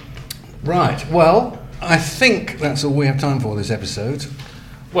 Right, well, I think that's all we have time for this episode.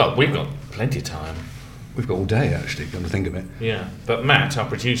 Well, we've got plenty of time. We've got all day, actually, come to think of it. Yeah. But Matt, our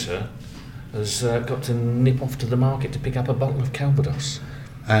producer, has got to nip off to the market to pick up a bottle of Calvados.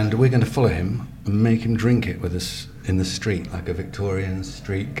 And we're going to follow him and make him drink it with us in the street like a Victorian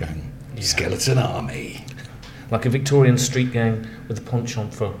street gang. Yeah. Skeleton army. Like a Victorian street gang with a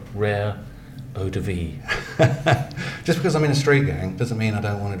penchant for rare eau de vie. Just because I'm in a street gang doesn't mean I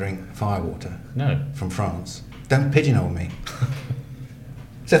don't want to drink firewater No. from France. Don't pigeonhole me.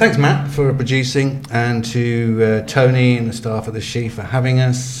 So thanks, Matt, for producing, and to Tony and the staff at the Sheaf for having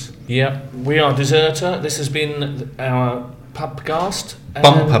us. Yeah, we are Deserter. This has been our pubcast.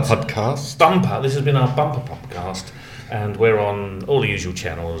 Bumper podcast. Bumper. This has been our bumper podcast. And we're on all the usual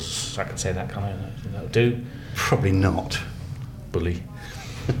channels. I can say that, can I? That'll do. Probably not. Bully.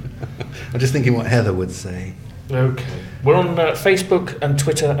 I'm just thinking what Heather would say. Okay. We're on Facebook and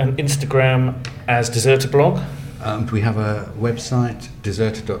Twitter and Instagram as Deserter Blog. We have a website,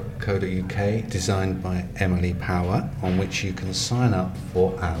 deserter.co.uk, designed by Emily Power, on which you can sign up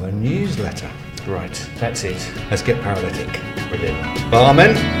for our newsletter. Right, that's it. Let's get paralytic. Brilliant.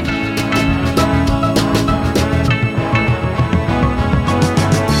 Barman.